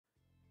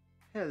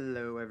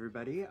Hello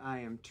everybody,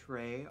 I am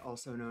Trey,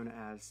 also known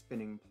as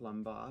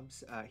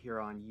SpinningPlumbobs, here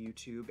on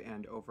YouTube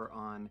and over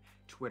on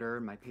Twitter,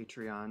 my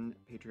Patreon,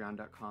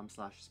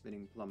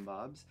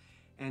 patreon.com/SpinningPlumbobs.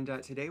 And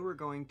today we're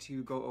going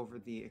to go over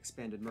the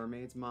Expanded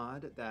Mermaids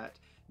mod that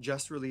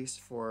just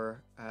released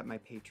for my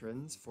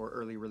patrons for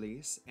early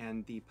release,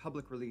 and the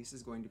public release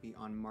is going to be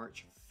on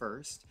March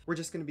 1st. We're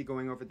just going to be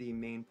going over the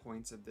main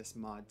points of this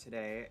mod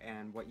today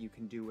and what you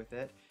can do with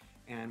it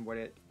and what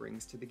it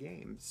brings to the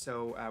game.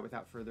 So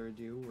without further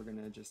ado, we're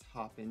gonna just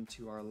hop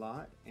into our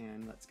lot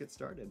and let's get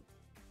started.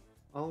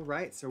 All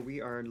right, so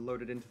we are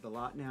loaded into the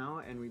lot now,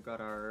 and we've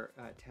got our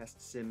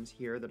test sims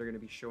here that are gonna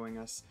be showing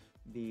us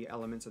the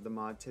elements of the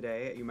mod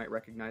today. You might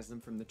recognize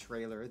them from the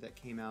trailer that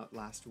came out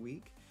last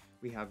week.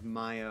 We have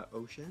Maya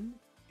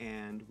Ocean,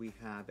 and we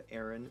have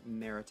Erin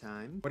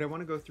Maritime. What I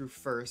wanna go through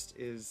first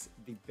is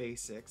the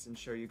basics and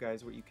show you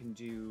guys what you can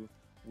do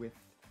with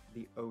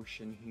the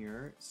ocean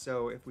here.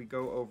 So if we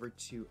go over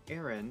to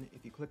Erin,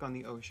 if you click on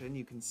the ocean,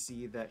 you can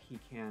see that he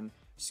can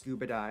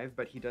scuba dive,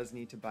 but he does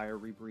need to buy a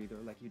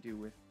rebreather like you do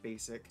with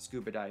basic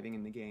scuba diving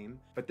in the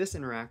game. But this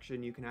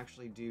interaction you can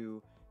actually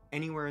do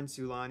anywhere in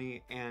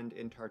Sulani and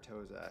in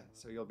Tartosa.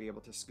 So you'll be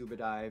able to scuba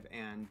dive,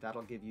 and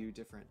that'll give you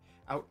different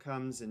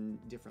outcomes and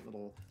different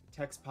little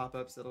text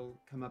pop-ups that'll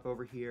come up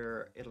over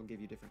here. It'll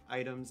give you different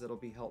items that'll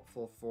be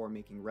helpful for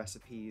making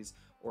recipes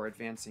or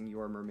advancing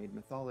your mermaid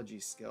mythology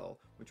skill,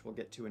 which we'll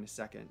get to in a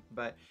second.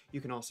 But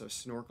you can also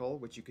snorkel,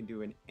 which you can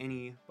do in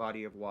any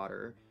body of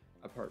water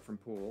apart from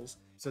pools.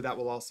 So that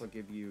will also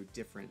give you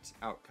different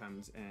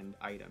outcomes and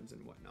items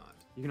and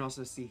whatnot. You can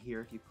also see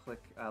here, if you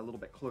click a little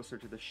bit closer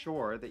to the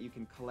shore, that you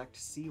can collect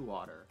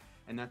seawater.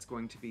 And that's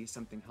going to be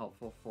something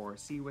helpful for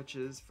sea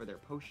witches, for their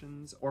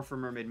potions, or for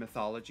mermaid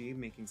mythology,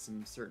 making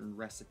some certain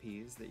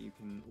recipes that you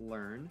can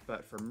learn.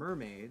 But for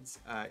mermaids,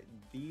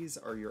 these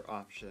are your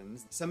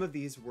options. Some of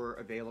these were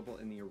available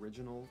in the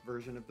original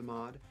version of the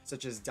mod,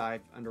 such as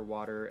dive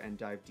underwater and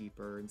dive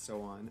deeper and so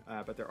on.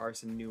 But there are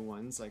some new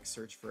ones, like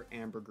search for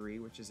ambergris,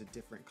 which is a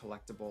different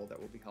collectible that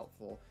will be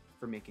helpful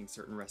for making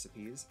certain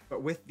recipes.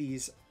 But with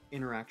these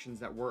interactions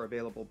that were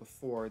available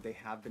before, they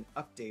have been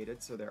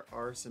updated, so there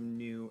are some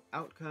new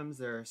outcomes,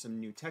 there are some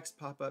new text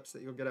pop-ups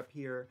that you'll get up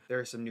here, there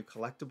are some new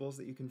collectibles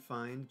that you can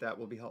find that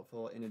will be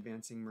helpful in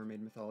advancing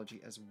mermaid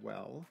mythology as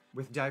well.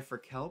 With Dive for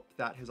Kelp,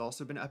 that has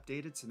also been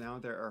updated, so now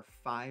there are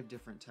 5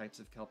 different types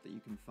of kelp that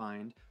you can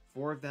find.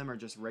 4 of them are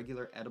just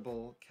regular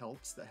edible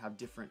kelps that have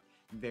different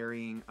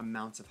varying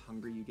amounts of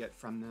hunger you get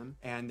from them.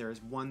 And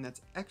there's one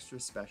that's extra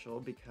special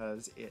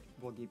because it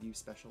will give you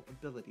special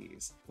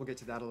abilities. We'll get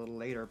to that a little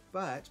later,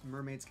 but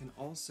mermaids can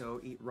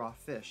also eat raw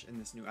fish in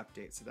this new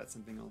update, so that's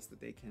something else that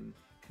they can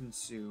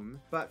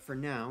consume. But for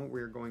now,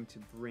 we're going to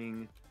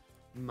bring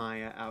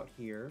Maya out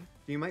here.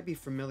 You might be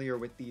familiar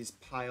with these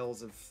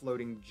piles of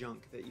floating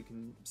junk that you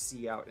can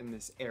see out in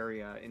this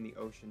area in the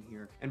ocean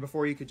here. And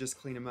before you could just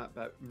clean them up,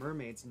 but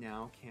mermaids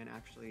now can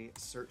actually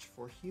search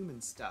for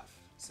human stuff.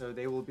 So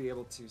they will be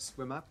able to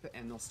swim up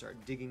and they'll start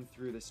digging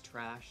through this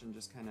trash and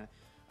just kind of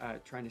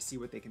trying to see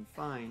what they can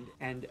find.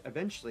 And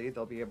eventually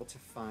they'll be able to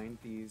find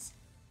these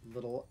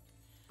little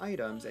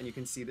items, and you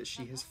can see that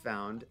she has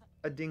found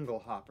a dingle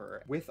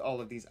hopper. With all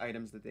of these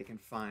items that they can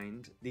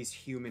find, these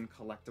human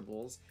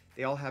collectibles,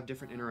 they all have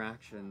different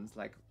interactions,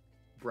 like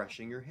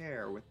brushing your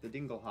hair with the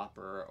dingle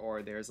hopper,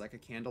 or there's like a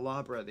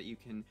candelabra that you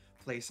can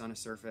place on a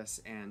surface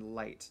and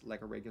light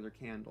like a regular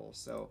candle.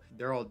 So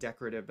they're all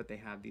decorative, but they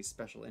have these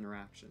special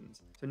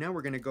interactions. So now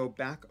we're going to go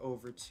back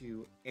over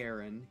to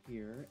Erin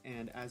here,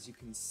 and as you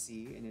can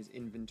see in his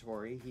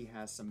inventory, he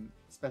has some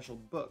special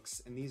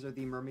books, and these are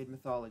the mermaid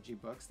mythology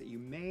books that you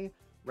may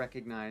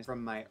recognize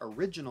from my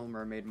original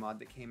mermaid mod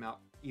that came out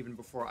even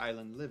before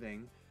Island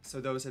Living. So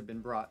those have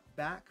been brought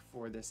back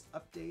for this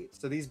update.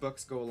 So these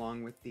books go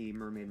along with the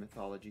mermaid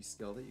mythology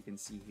skill that you can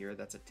see here.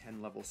 That's a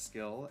 10-level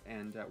skill,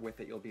 and with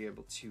it you'll be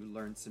able to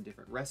learn some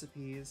different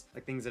recipes,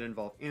 like things that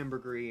involve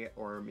ambergris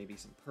or maybe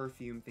some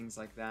perfume, things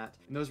like that.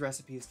 And those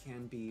recipes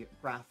can be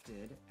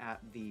crafted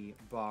at the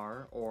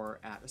bar or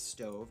at a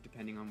stove,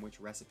 depending on which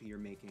recipe you're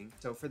making.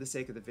 So for the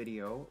sake of the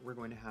video, we're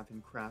going to have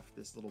him craft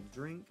this little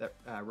drink that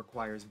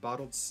requires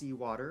bottled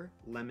seawater,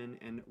 lemon,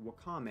 and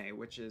wakame,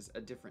 which is a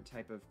different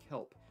type of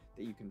kelp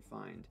that you can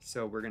find.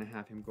 So we're gonna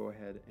have him go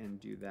ahead and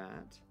do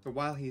that. So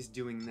while he's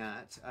doing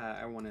that,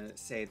 I wanna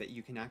say that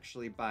you can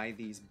actually buy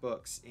these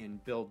books in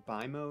build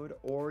buy mode,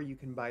 or you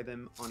can buy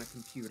them on a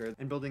computer,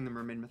 and building the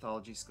mermaid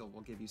mythology skill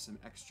will give you some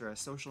extra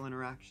social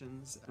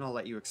interactions, and I'll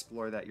let you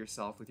explore that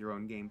yourself with your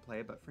own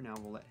gameplay, but for now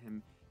we'll let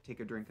him take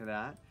a drink of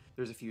that.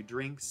 There's a few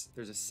drinks.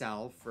 There's a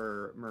salve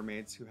for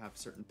mermaids who have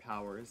certain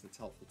powers that's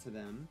helpful to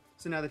them.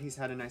 So now that he's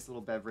had a nice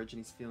little beverage and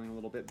he's feeling a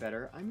little bit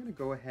better, I'm gonna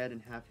go ahead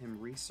and have him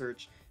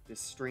research this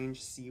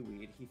strange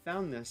seaweed. He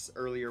found this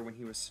earlier when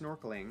he was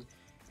snorkeling,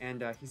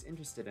 and he's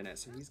interested in it.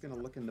 So he's gonna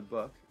look in the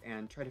book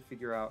and try to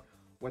figure out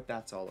what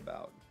that's all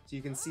about. So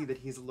you can see that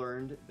he's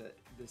learned that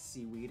this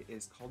seaweed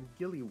is called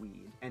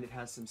gillyweed, and it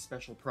has some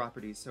special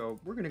properties. So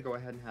we're gonna go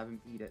ahead and have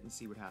him eat it and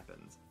see what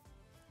happens.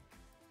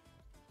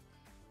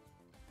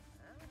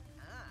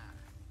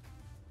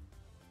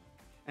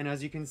 And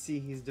as you can see,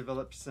 he's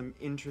developed some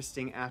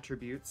interesting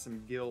attributes,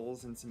 some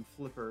gills and some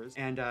flippers.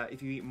 And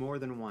if you eat more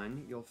than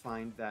one, you'll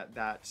find that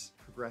that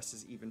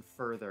progresses even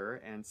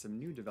further and some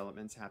new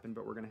developments happen,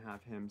 but we're gonna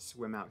have him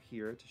swim out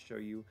here to show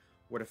you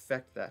what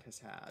effect that has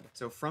had.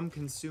 So from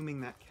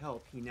consuming that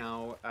kelp, he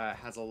now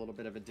has a little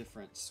bit of a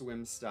different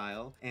swim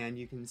style, and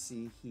you can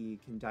see he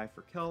can dive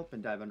for kelp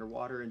and dive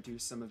underwater and do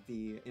some of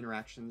the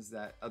interactions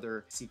that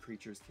other sea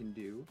creatures can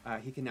do.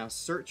 He can now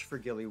search for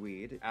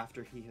gillyweed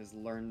after he has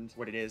learned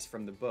what it is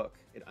from the book.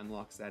 It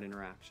unlocks that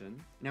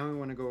interaction. Now we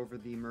want to go over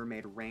the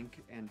mermaid rank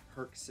and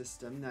perk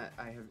system that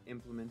I have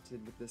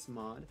implemented with this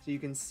mod. So you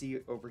can see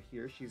over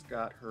here, she's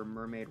got her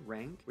mermaid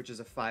rank, which is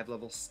a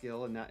 5-level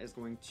skill, and that is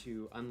going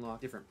to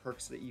unlock different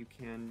perks that you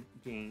can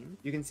gain.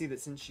 You can see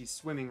that since she's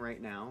swimming right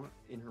now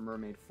in her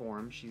mermaid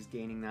form, she's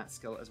gaining that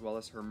skill as well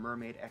as her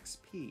mermaid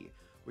XP,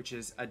 which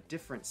is a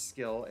different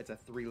skill. It's a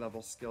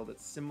 3-level skill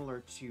that's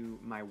similar to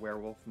my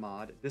werewolf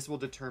mod. This will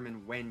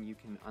determine when you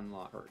can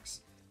unlock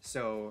perks.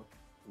 So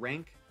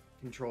rank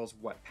controls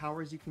what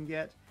powers you can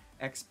get,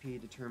 XP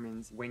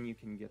determines when you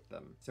can get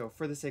them. So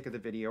for the sake of the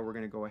video, we're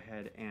going to go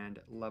ahead and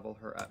level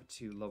her up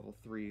to level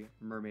 3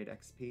 mermaid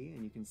XP,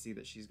 and you can see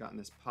that she's gotten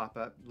this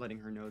pop-up letting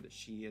her know that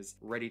she is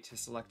ready to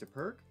select a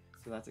perk.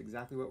 So that's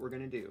exactly what we're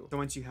going to do. So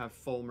once you have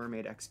full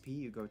mermaid XP,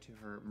 you go to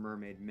her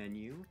mermaid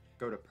menu,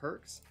 go to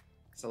perks,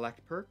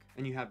 select perk,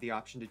 and you have the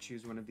option to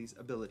choose one of these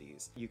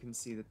abilities. You can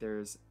see that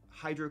there's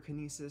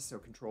hydrokinesis, so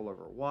control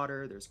over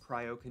water, there's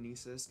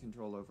cryokinesis,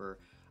 control over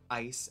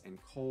ice and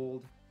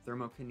cold,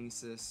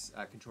 thermokinesis,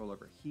 control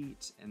over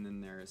heat, and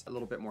then there's a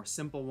little bit more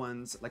simple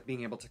ones like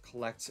being able to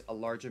collect a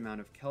large amount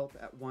of kelp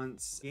at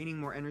once, gaining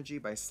more energy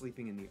by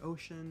sleeping in the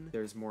ocean.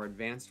 There's more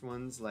advanced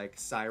ones like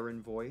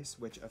siren voice,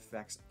 which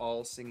affects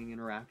all singing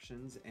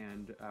interactions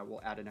and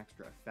will add an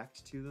extra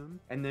effect to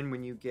them. And then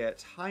when you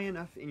get high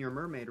enough in your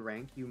mermaid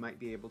rank, you might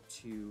be able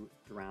to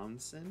drown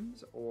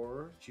sims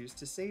or choose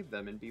to save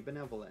them and be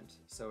benevolent.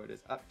 So it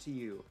is up to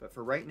you. But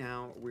for right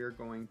now, we're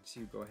going to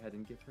go ahead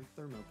and give her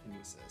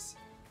thermokinesis.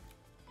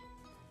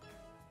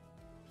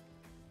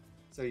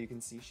 So you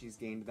can see she's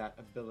gained that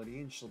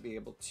ability, and she'll be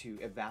able to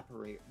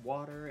evaporate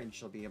water, and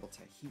she'll be able to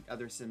heat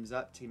other sims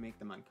up to make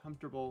them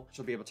uncomfortable.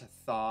 She'll be able to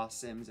thaw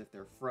sims if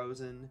they're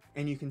frozen.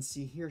 And you can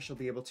see here she'll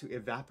be able to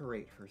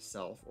evaporate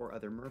herself or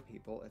other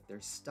merpeople if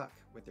they're stuck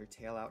with their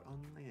tail out on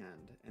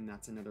land. And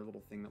that's another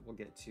little thing that we'll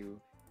get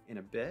to in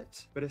a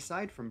bit. But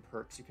aside from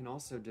perks, you can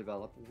also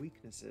develop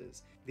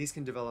weaknesses. These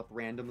can develop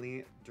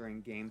randomly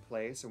during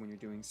gameplay, so when you're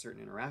doing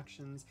certain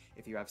interactions,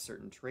 if you have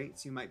certain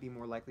traits, you might be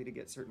more likely to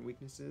get certain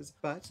weaknesses.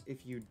 But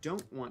if you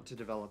don't want to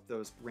develop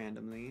those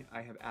randomly,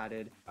 I have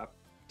added a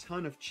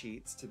ton of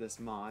cheats to this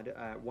mod,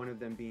 one of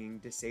them being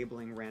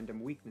disabling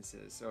random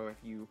weaknesses. So if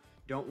you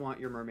don't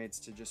want your mermaids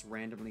to just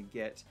randomly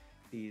get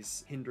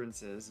these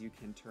hindrances, you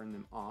can turn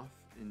them off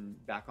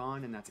and back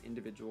on, and that's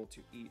individual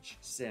to each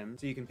sim.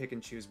 So you can pick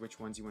and choose which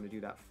ones you want to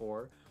do that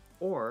for,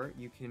 or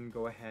you can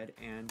go ahead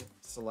and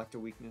select a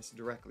weakness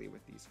directly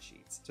with these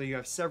cheats. So you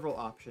have several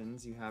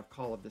options. You have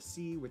Call of the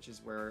Sea, which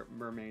is where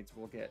mermaids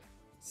will get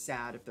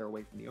sad if they're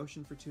away from the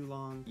ocean for too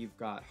long. You've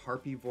got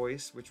Harpy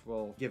Voice, which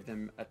will give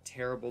them a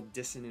terrible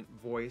dissonant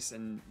voice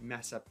and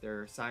mess up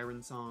their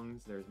siren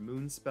songs. There's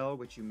Moon Spell,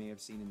 which you may have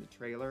seen in the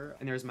trailer.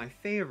 And there's my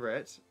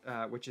favorite,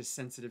 which is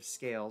Sensitive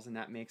Scales, and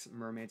that makes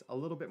mermaids a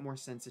little bit more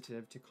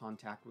sensitive to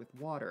contact with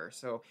water.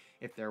 So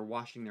if they're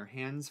washing their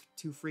hands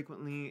too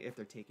frequently, if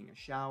they're taking a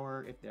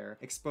shower, if they're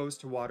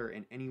exposed to water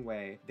in any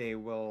way, they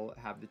will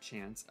have the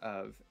chance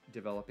of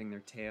developing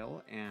their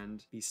tail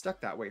and be stuck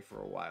that way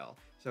for a while.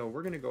 So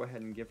we're going to go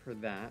ahead and give her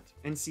that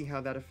and see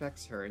how that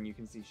affects her. And you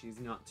can see she's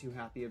not too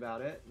happy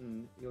about it,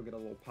 and you'll get a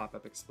little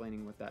pop-up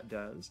explaining what that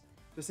does.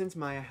 So since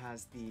Maya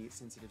has the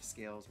Sensitive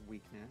Scales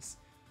weakness,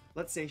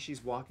 let's say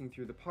she's walking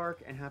through the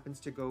park and happens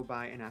to go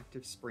by an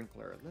active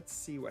sprinkler. Let's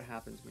see what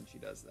happens when she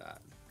does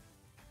that.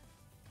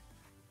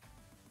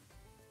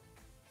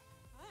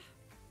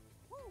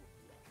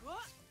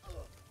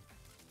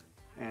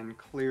 And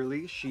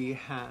clearly she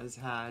has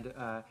had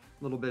a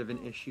little bit of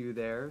an issue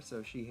there,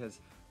 so she has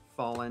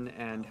fallen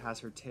and has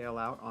her tail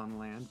out on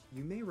land.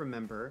 You may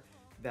remember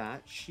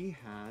that she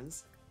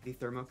has the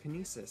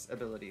thermokinesis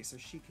ability, so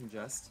she can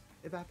just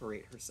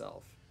evaporate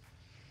herself.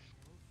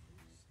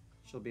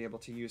 She'll be able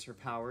to use her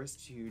powers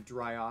to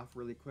dry off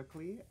really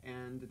quickly,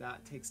 and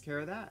that takes care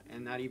of that.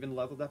 And that even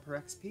leveled up her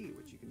XP,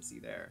 which you can see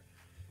there.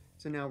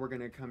 So now we're going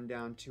to come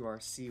down to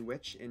our sea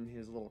witch in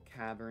his little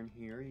cavern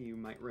here. You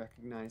might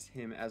recognize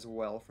him as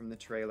well from the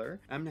trailer.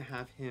 I'm going to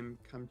have him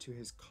come to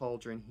his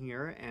cauldron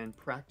here and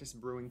practice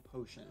brewing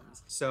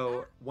potions.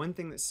 So one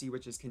thing that sea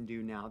witches can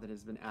do now that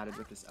has been added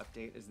with this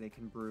update is they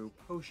can brew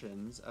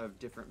potions of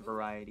different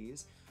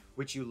varieties,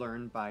 which you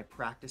learn by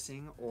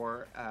practicing,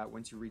 or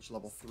once you reach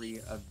level 3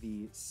 of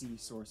the sea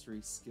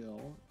sorcery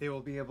skill. They will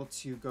be able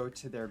to go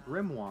to their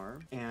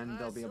grimoire and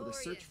they'll be able to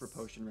search for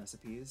potion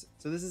recipes.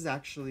 So this is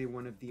actually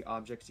one of the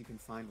objects you can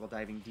find while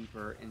diving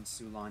deeper in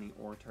Sulani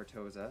or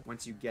Tartosa.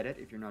 Once you get it,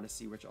 if you're not a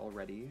sea witch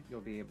already,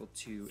 you'll be able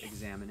to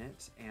examine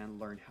it and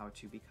learn how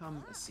to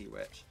become a sea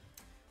witch.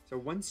 So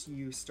once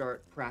you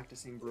start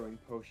practicing brewing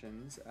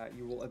potions,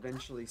 you will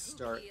eventually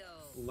start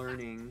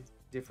learning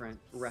different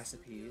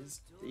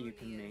recipes that you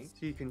can make.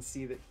 So you can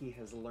see that he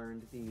has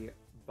learned the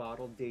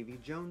Bottled Davy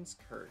Jones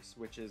Curse,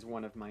 which is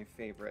one of my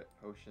favorite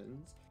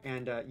potions.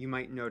 And you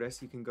might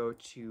notice you can go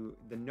to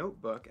the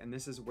notebook, and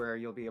this is where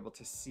you'll be able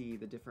to see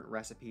the different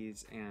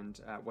recipes and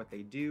what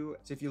they do.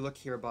 So if you look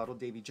here, Bottled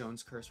Davy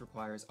Jones Curse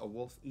requires a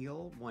wolf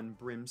eel, 1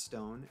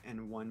 brimstone,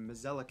 and 1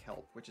 Mozilla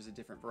kelp, which is a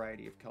different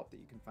variety of kelp that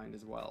you can find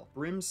as well.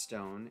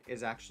 Brimstone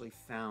is actually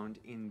found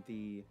in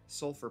the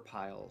sulfur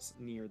piles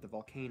near the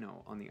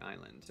volcano on the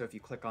island. So if you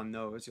click on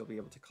those, you'll be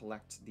able to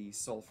collect the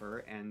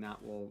sulfur, and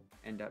that will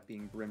end up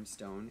being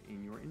brimstone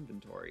in your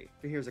inventory.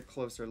 So here's a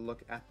closer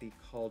look at the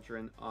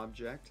cauldron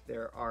object.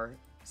 There are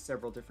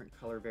several different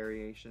color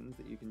variations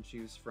that you can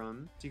choose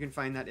from. So you can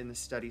find that in the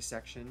study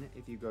section.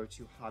 If you go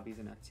to hobbies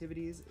and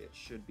activities, it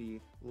should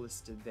be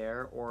listed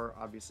there, or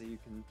obviously you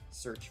can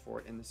search for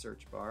it in the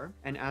search bar.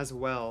 And as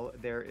well,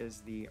 there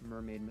is the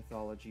mermaid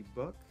mythology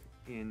book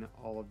in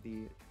all of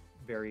the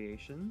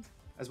variations,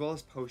 as well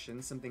as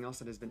potions. Something else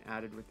that has been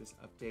added with this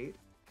update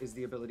is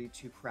the ability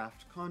to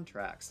craft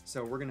contracts.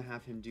 So we're gonna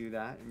have him do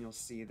that, and you'll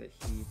see that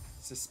he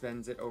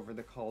suspends it over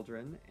the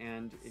cauldron,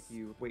 and if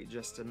you wait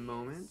just a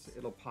moment,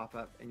 it'll pop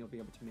up and you'll be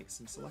able to make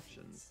some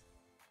selections.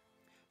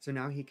 So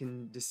now he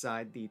can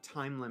decide the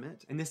time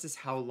limit, and this is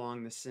how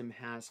long the sim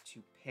has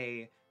to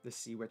pay the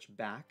sea witch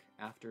back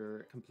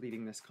after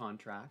completing this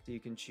contract. So you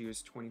can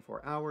choose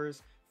 24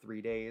 hours,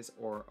 3 days,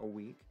 or a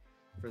week.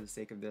 For the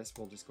sake of this,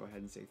 we'll just go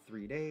ahead and say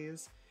 3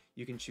 days.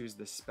 You can choose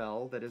the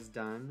spell that is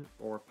done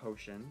or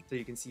potion. So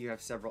you can see you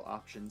have several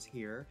options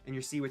here, and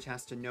your sea witch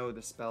has to know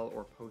the spell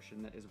or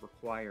potion that is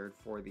required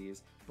for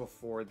these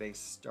before they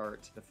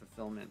start the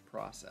fulfillment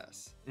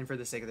process. And for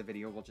the sake of the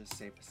video, we'll just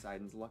say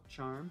Poseidon's Luck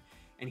Charm,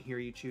 and here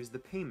you choose the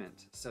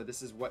payment. So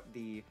this is what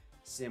the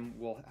sim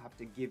will have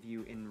to give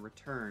you in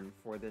return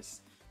for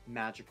this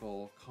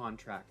magical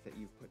contract that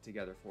you've put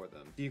together for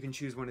them. So you can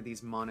choose one of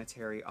these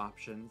monetary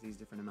options, these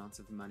different amounts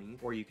of money,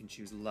 or you can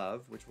choose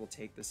love, which will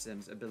take the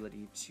sim's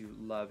ability to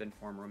love and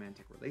form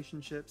romantic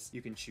relationships.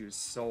 You can choose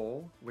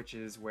soul, which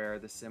is where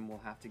the sim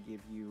will have to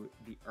give you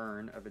the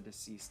urn of a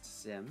deceased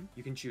sim.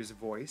 You can choose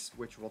voice,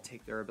 which will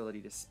take their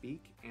ability to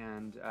speak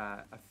and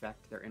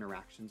affect their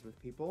interactions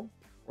with people.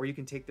 Or you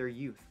can take their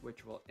youth,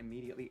 which will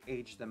immediately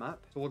age them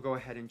up. So we'll go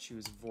ahead and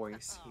choose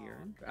voice here.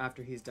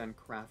 After he's done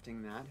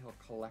crafting that, he'll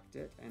collect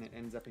it, and it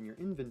ends up in your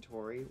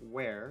inventory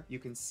where you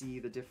can see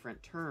the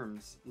different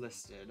terms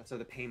listed. So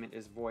the payment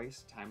is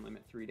voice, time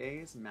limit 3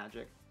 days,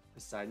 magic,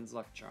 Poseidon's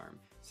Luck Charm.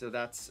 So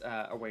that's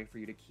a way for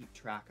you to keep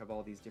track of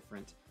all these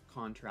different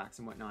contracts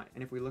and whatnot.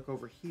 And if we look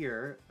over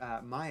here,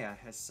 Maya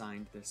has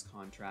signed this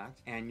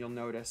contract, and you'll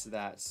notice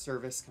that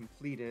service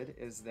completed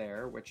is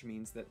there, which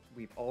means that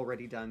we've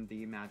already done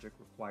the magic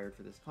required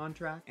for this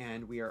contract,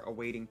 and we are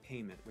awaiting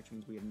payment, which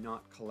means we have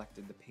not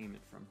collected the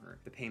payment from her.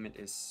 The payment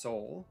is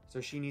soul, so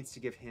she needs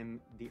to give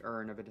him the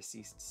urn of a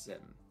deceased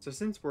sim. So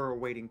since we're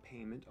awaiting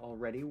payment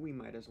already, we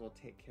might as well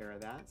take care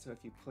of that. So if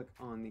you click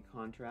on the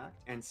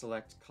contract and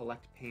select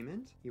collect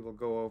payment, he will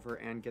go over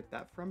and get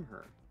that from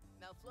her.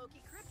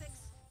 Malfloki Kripix.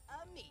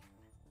 Me.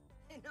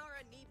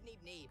 Nora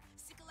Neeb,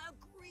 Sickle out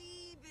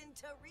Grieve in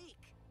Tariq.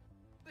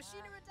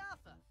 Bashina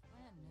Radafa.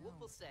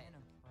 Whoop'll say.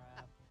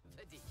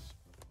 Vadish.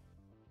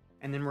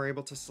 And then we're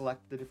able to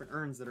select the different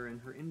urns that are in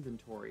her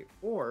inventory.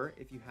 Or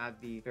if you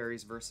have the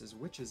Fairies vs.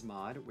 Witches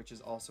mod, which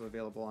is also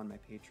available on my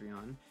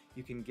Patreon,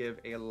 you can give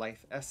a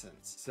life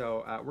essence.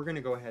 So we're going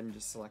to go ahead and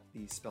just select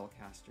the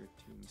Spellcaster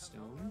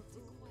Tombstone.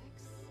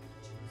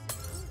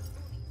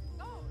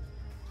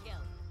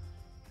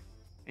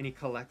 And he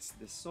collects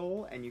this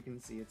soul, and you can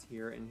see it's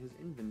here in his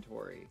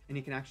inventory. And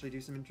he can actually do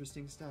some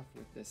interesting stuff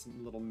with this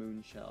little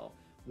moon shell,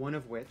 one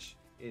of which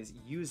is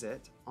use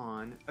it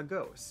on a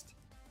ghost.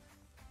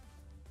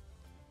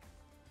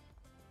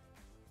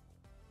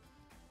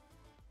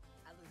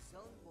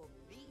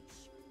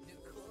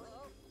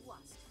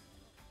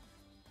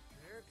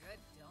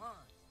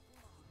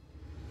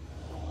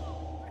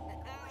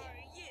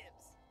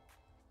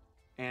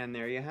 And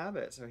there you have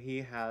it. So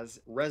he has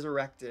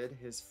resurrected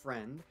his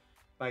friend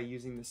by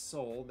using the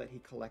soul that he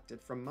collected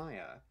from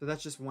Maya. So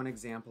that's just one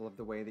example of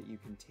the way that you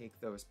can take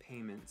those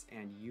payments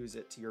and use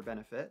it to your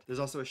benefit. There's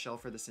also a shell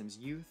for the Sims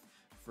youth,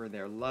 for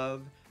their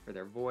love, for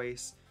their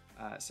voice.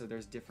 So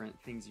there's different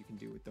things you can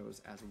do with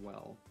those as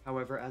well.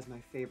 However, as my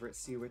favorite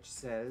Sea Witch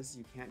says,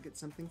 you can't get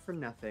something for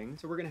nothing.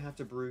 So we're gonna have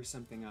to brew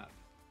something up.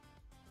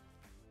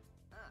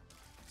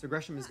 So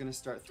Gresham is gonna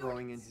start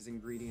throwing in his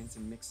ingredients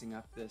and mixing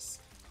up this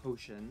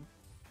potion.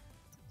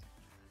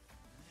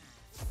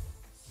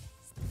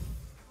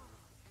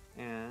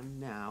 And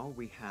now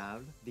we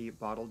have the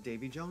Bottled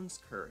Davy Jones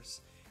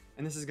Curse.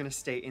 And this is going to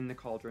stay in the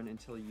cauldron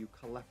until you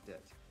collect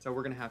it. So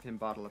we're going to have him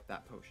bottle up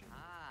that potion.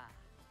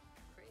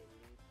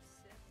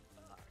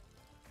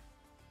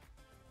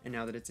 And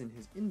now that it's in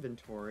his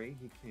inventory,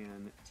 he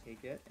can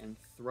take it and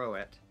throw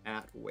it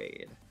at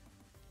Wade.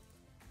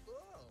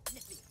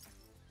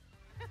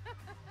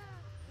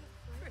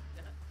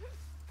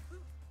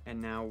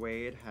 And now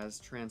Wade has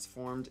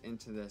transformed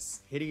into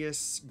this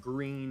hideous,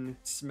 green,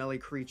 smelly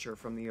creature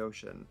from the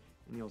ocean.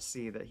 And you'll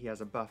see that he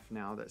has a buff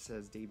now that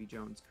says Davy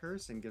Jones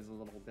Curse and gives a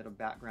little bit of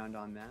background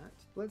on that.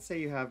 Let's say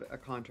you have a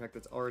contract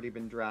that's already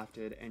been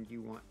drafted and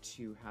you want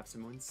to have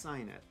someone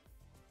sign it.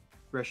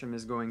 Gresham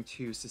is going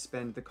to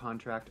suspend the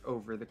contract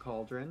over the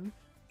cauldron.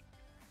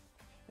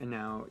 And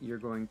now you're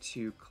going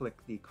to click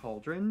the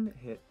cauldron,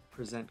 hit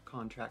Present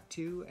Contract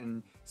To,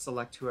 and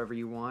select whoever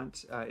you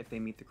want if they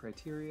meet the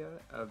criteria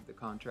of the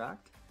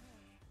contract.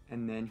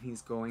 And then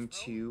he's going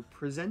to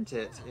present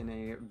it in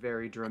a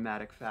very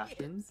dramatic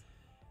fashion.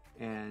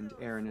 And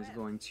Aaron is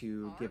going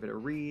to give it a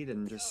read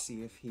and just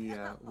see if he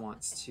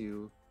wants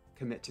to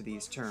commit to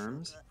these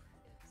terms.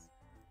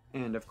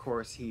 And of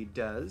course he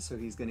does, so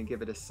he's going to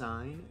give it a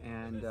sign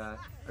and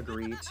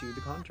agree to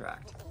the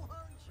contract.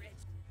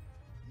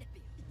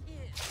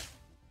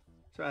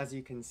 So as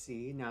you can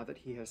see, now that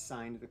he has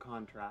signed the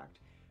contract,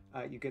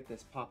 you get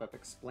this pop-up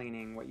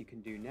explaining what you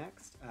can do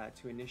next.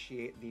 To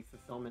initiate the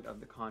fulfillment of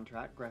the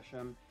contract,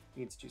 Gresham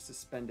needs to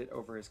suspend it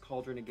over his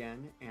cauldron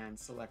again and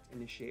select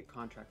Initiate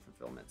Contract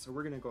Fulfillment. So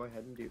we're going to go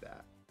ahead and do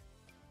that.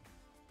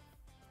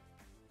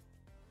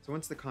 So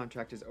once the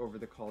contract is over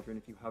the cauldron,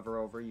 if you hover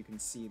over, you can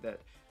see that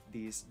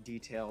these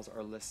details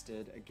are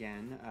listed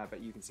again,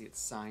 but you can see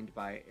it's signed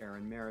by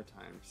Aaron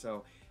Maritime.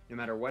 So no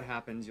matter what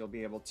happens, you'll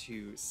be able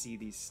to see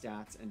these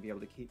stats and be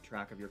able to keep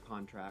track of your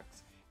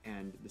contracts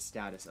and the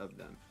status of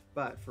them.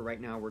 But for right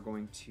now, we're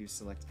going to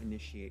select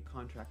Initiate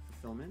Contract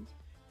Fulfillment.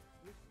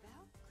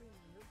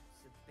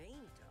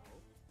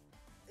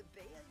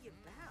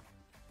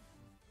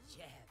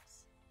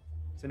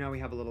 So now we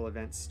have a little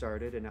event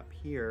started, and up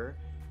here,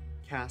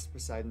 Cast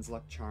Poseidon's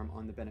Luck Charm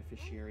on the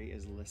beneficiary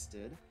is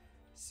listed.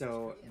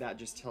 So that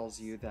just tells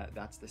you that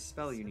that's the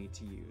spell you need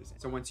to use.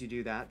 So once you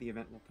do that, the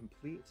event will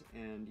complete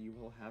and you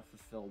will have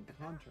fulfilled the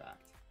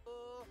contract.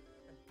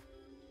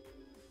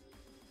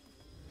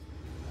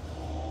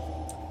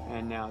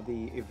 And now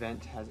the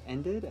event has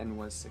ended and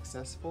was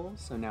successful,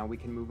 so now we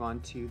can move on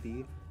to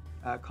the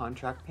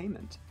contract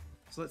payment.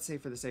 So let's say,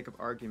 for the sake of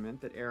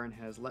argument, that Aaron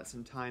has let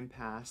some time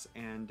pass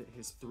and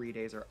his 3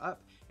 days are up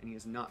and he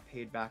has not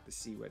paid back the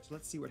Sea Witch.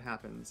 Let's see what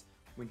happens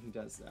when he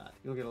does that.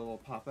 You'll get a little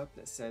pop-up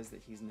that says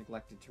that he's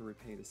neglected to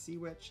repay the Sea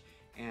Witch,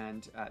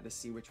 and the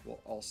Sea Witch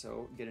will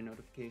also get a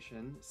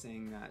notification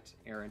saying that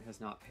Aaron has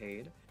not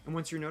paid. And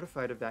once you're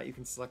notified of that, you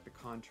can select the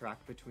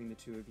contract between the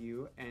two of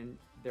you, and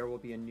there will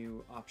be a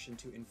new option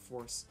to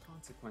enforce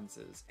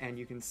consequences. And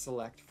you can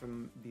select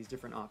from these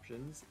different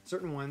options.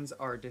 Certain ones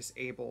are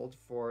disabled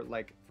for,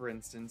 like, for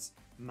instance,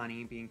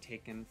 money being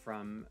taken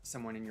from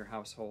someone in your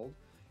household,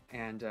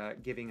 and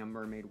giving a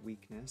mermaid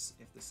weakness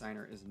if the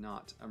signer is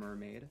not a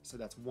mermaid. So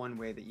that's one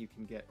way that you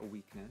can get a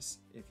weakness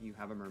if you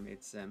have a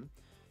mermaid sim.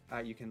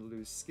 You can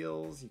lose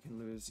skills, you can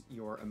lose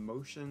your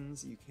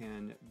emotions, you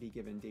can be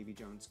given Davy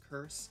Jones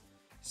Curse.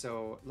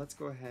 So let's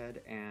go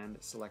ahead and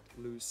select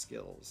Lose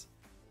Skills.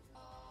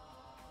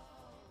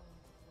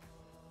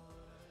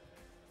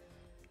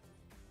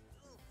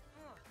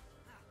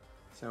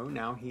 So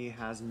now he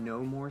has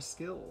no more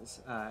skills,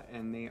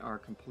 and they are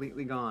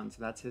completely gone, so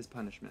that's his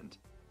punishment.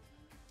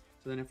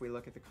 So then if we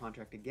look at the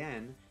contract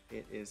again,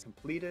 it is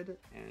completed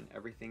and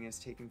everything is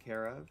taken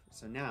care of.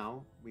 So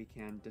now we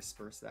can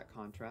disperse that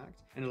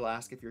contract, and it'll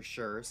ask if you're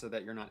sure so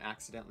that you're not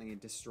accidentally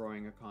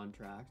destroying a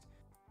contract.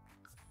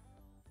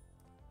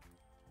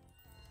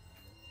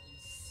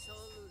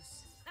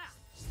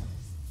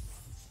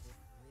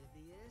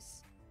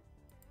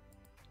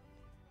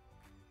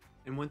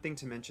 And one thing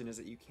to mention is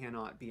that you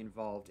cannot be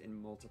involved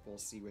in multiple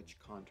Sea Witch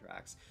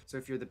contracts. So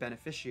if you're the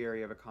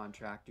beneficiary of a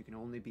contract, you can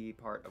only be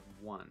part of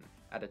one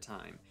at a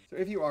time. So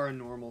if you are a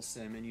normal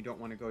sim and you don't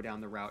want to go down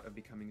the route of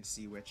becoming a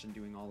Sea Witch and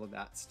doing all of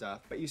that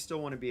stuff, but you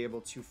still want to be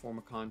able to form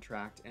a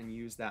contract and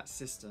use that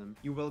system,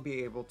 you will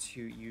be able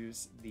to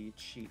use the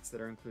cheats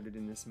that are included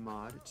in this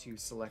mod to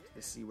select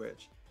the Sea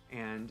Witch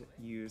and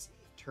use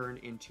Turn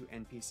into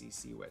NPC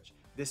Sea Witch.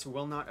 This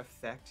will not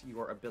affect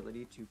your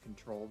ability to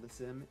control the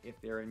sim if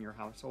they're in your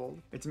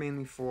household. It's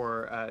mainly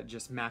for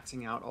just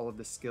maxing out all of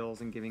the skills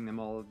and giving them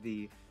all of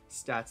the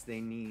stats they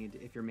need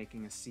if you're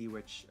making a Sea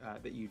Witch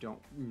that you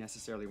don't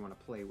necessarily want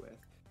to play with.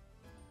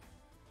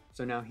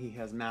 So now he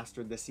has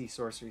mastered the Sea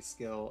Sorcery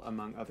skill,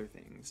 among other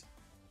things.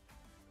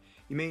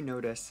 You may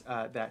notice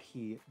that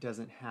he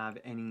doesn't have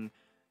any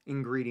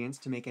ingredients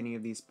to make any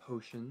of these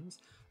potions,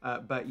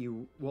 but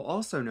you will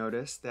also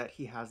notice that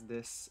he has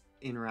this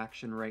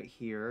interaction right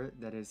here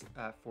that is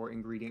for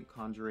ingredient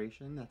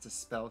conjuration. That's a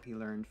spell he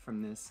learned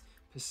from this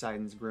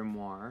Poseidon's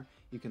Grimoire.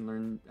 You can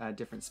learn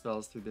different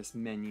spells through this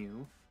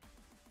menu.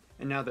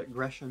 And now that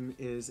Gresham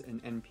is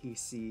an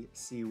NPC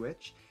Sea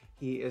Witch,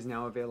 he is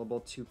now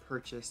available to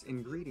purchase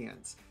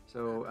ingredients.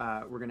 So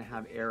we're going to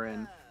have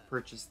Aaron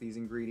purchase these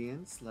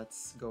ingredients.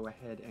 Let's go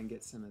ahead and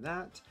get some of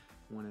that.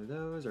 One of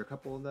those, or a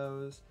couple of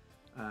those.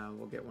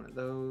 We'll get one of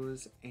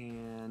those,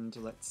 and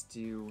let's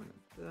do one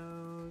of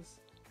those.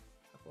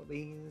 Of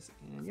these,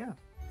 and yeah,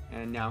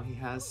 and now he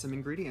has some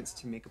ingredients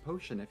to make a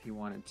potion if he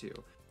wanted to.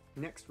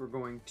 Next, we're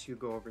going to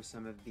go over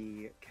some of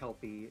the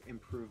Kelpie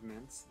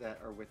improvements that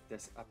are with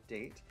this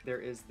update. There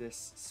is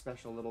this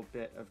special little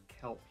bit of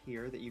kelp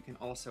here that you can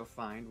also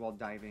find while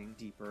diving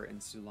deeper in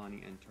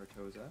Sulani and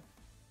Tortosa.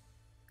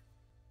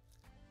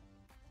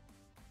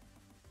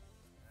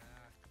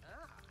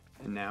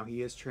 And now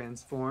he is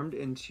transformed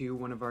into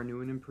one of our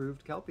new and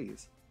improved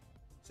Kelpies.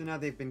 So now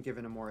they've been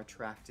given a more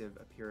attractive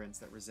appearance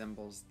that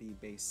resembles the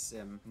base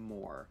sim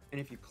more.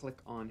 And if you click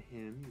on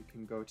him, you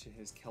can go to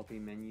his Kelpie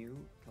menu,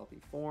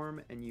 Kelpie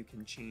form, and you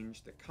can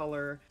change the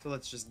color. So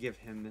let's just give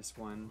him this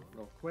one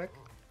real quick.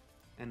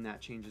 And that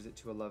changes it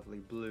to a lovely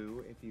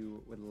blue if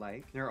you would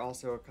like. There are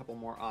also a couple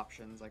more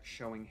options like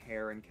showing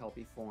hair in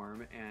Kelpie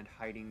form and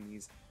hiding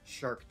these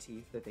shark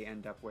teeth that they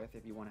end up with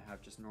if you want to have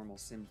just normal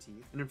sim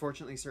teeth. And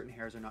unfortunately certain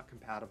hairs are not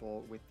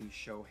compatible with the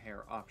show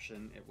hair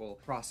option. It will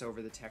cross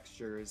over the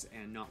textures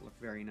and not look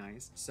very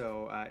nice.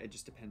 So it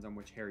just depends on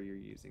which hair you're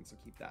using, so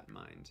keep that in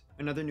mind.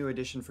 Another new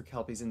addition for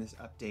Kelpies in this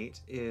update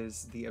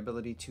is the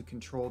ability to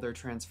control their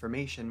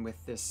transformation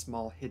with this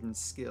small hidden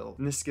skill.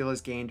 And this skill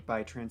is gained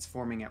by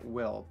transforming at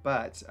will,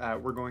 but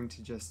we're going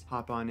to just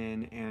hop on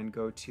in and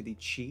go to the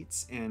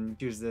cheats and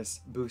choose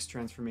this boost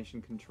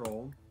transformation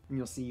control. And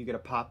you'll see you get a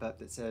pop-up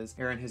that says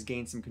Aaron has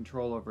gained some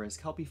control over his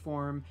Kelpie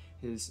form.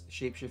 His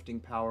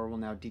shape-shifting power will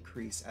now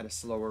decrease at a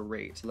slower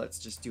rate. Let's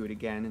just do it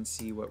again and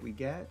see what we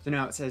get. So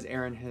now it says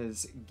Aaron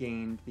has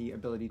gained the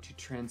ability to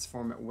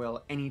transform at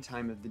will any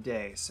time of the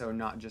day, so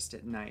not just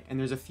at night. And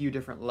there's a few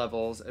different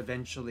levels.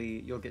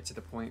 Eventually you'll get to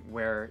the point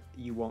where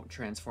you won't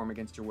transform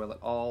against your will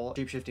at all.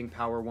 Shape-shifting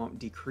power won't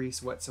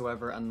decrease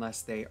whatsoever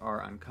unless they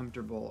are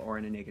uncomfortable or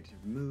in a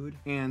negative mood.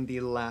 And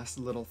the last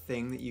little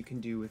thing that you can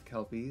do with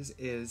Kelpies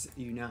is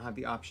you now have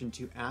the option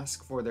to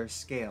ask for their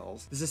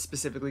scales. This is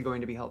specifically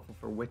going to be helpful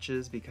for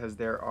witches because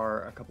there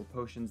are a couple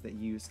potions that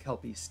use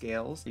Kelpie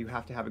scales. You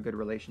have to have a good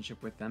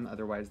relationship with them,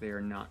 otherwise they are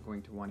not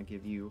going to want to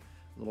give you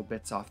little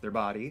bits off their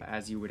body,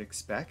 as you would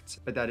expect.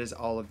 But that is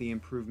all of the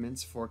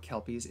improvements for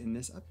Kelpies in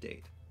this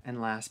update.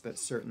 And last but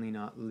certainly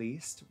not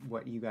least,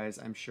 what you guys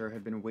I'm sure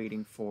have been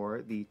waiting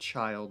for, the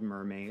child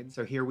mermaid.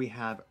 So here we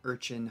have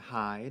Urchin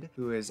Hyde,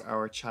 who is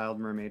our child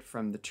mermaid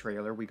from the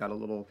trailer. We got a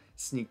little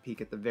sneak peek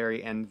at the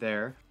very end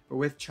there. But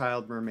with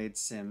child mermaid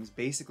sims,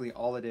 basically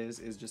all it is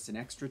just an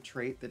extra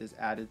trait that is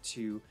added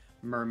to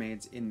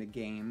mermaids in the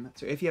game.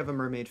 So if you have a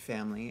mermaid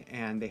family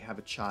and they have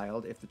a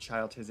child, if the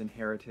child has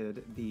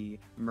inherited the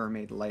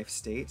mermaid life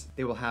state,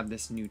 they will have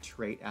this new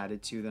trait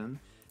added to them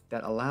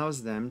that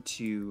allows them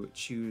to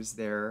choose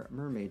their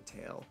mermaid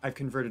tail. I've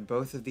converted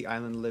both of the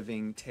island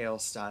living tail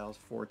styles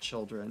for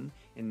children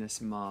in this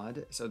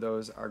mod, so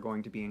those are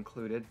going to be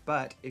included.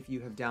 But if you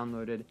have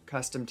downloaded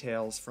custom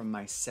tails from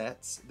my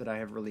sets that I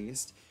have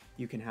released,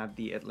 you can have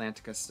the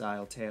Atlantica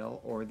style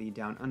tail or the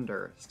Down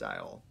Under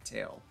style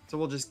tail. So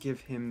we'll just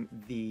give him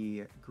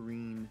the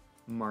green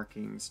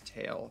markings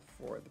tail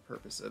for the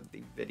purpose of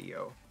the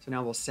video. So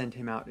now we'll send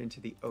him out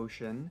into the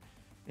ocean.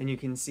 And you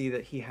can see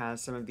that he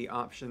has some of the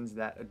options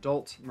that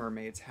adult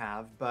mermaids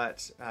have,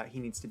 but he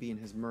needs to be in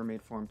his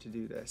mermaid form to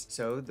do this.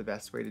 So the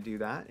best way to do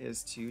that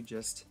is to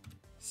just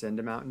send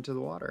him out into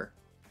the water.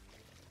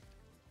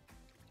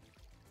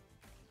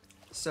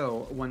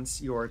 So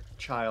once your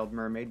child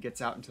mermaid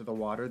gets out into the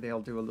water, they'll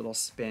do a little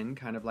spin,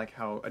 kind of like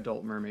how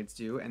adult mermaids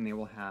do, and they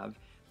will have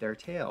their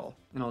tail.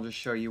 And I'll just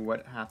show you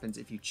what happens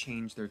if you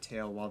change their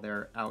tail while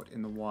they're out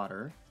in the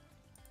water.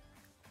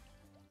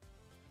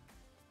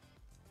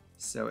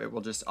 So it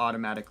will just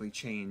automatically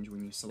change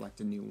when you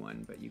select a new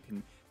one, but you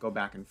can go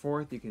back and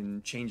forth. You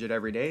can change it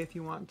every day if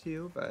you want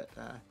to, but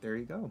there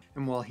you go.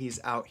 And while he's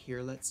out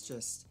here, let's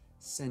just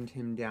send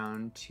him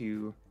down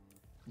to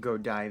go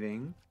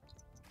diving.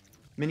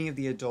 Many of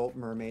the adult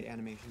mermaid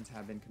animations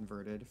have been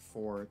converted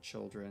for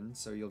children,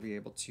 so you'll be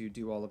able to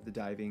do all of the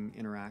diving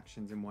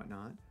interactions and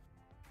whatnot.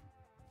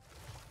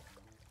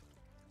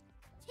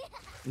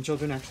 And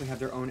children actually have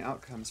their own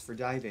outcomes for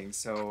diving,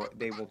 so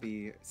they will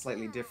be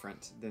slightly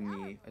different than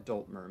the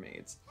adult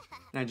mermaids.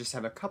 And I just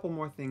have a couple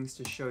more things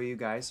to show you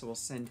guys, so we'll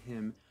send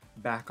him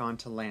back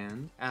onto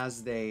land.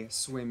 As they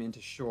swim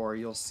into shore,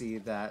 you'll see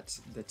that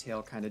the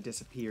tail kind of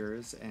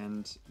disappears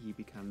and he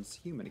becomes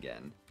human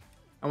again.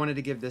 I wanted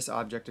to give this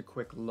object a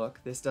quick look.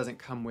 This doesn't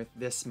come with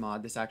this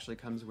mod. This actually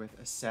comes with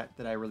a set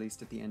that I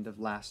released at the end of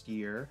last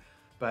year,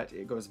 but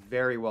it goes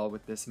very well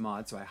with this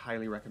mod, so I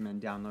highly recommend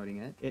downloading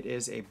it. It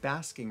is a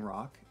basking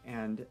rock,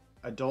 and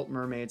adult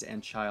mermaids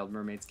and child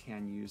mermaids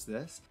can use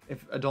this.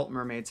 If adult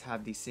mermaids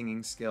have the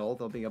singing skill,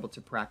 they'll be able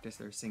to practice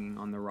their singing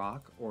on the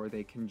rock, or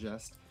they can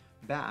just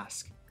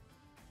bask.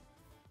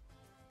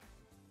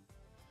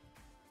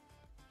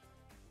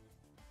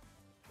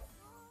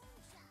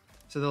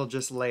 So they'll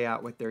just lay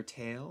out with their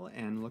tail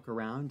and look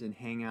around and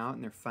hang out,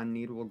 and their fun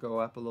need will go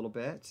up a little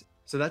bit.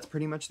 So that's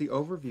pretty much the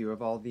overview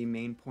of all the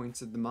main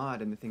points of the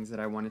mod and the things that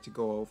I wanted to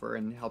go over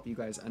and help you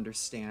guys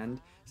understand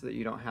so that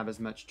you don't have as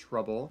much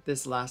trouble.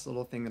 This last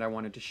little thing that I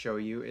wanted to show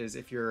you is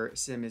if your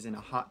sim is in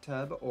a hot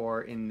tub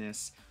or in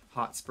this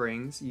hot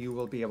springs, you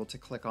will be able to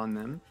click on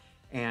them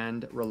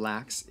and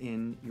relax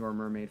in your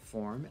mermaid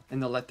form.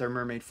 And they'll let their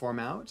mermaid form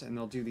out, and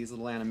they'll do these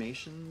little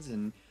animations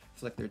and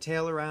flick their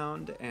tail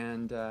around,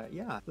 and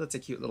yeah, that's a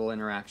cute little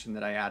interaction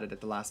that I added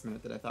at the last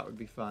minute that I thought would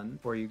be fun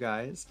for you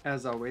guys.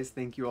 As always,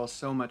 thank you all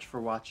so much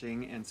for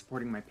watching and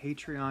supporting my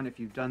Patreon. If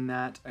you've done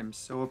that, I'm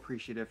so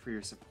appreciative for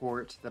your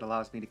support that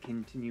allows me to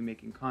continue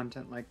making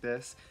content like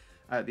this.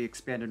 The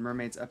Expanded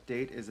Mermaids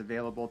update is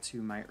available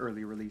to my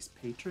early release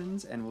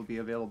patrons and will be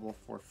available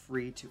for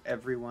free to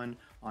everyone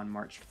on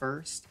March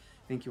 1st.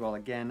 Thank you all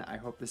again. I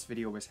hope this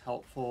video was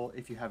helpful.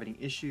 If you have any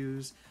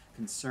issues,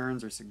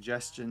 concerns, or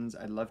suggestions,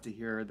 I'd love to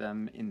hear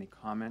them in the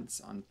comments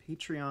on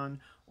Patreon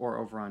or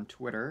over on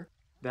Twitter.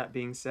 That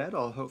being said,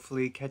 I'll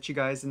hopefully catch you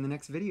guys in the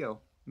next video.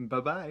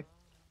 Bye-bye.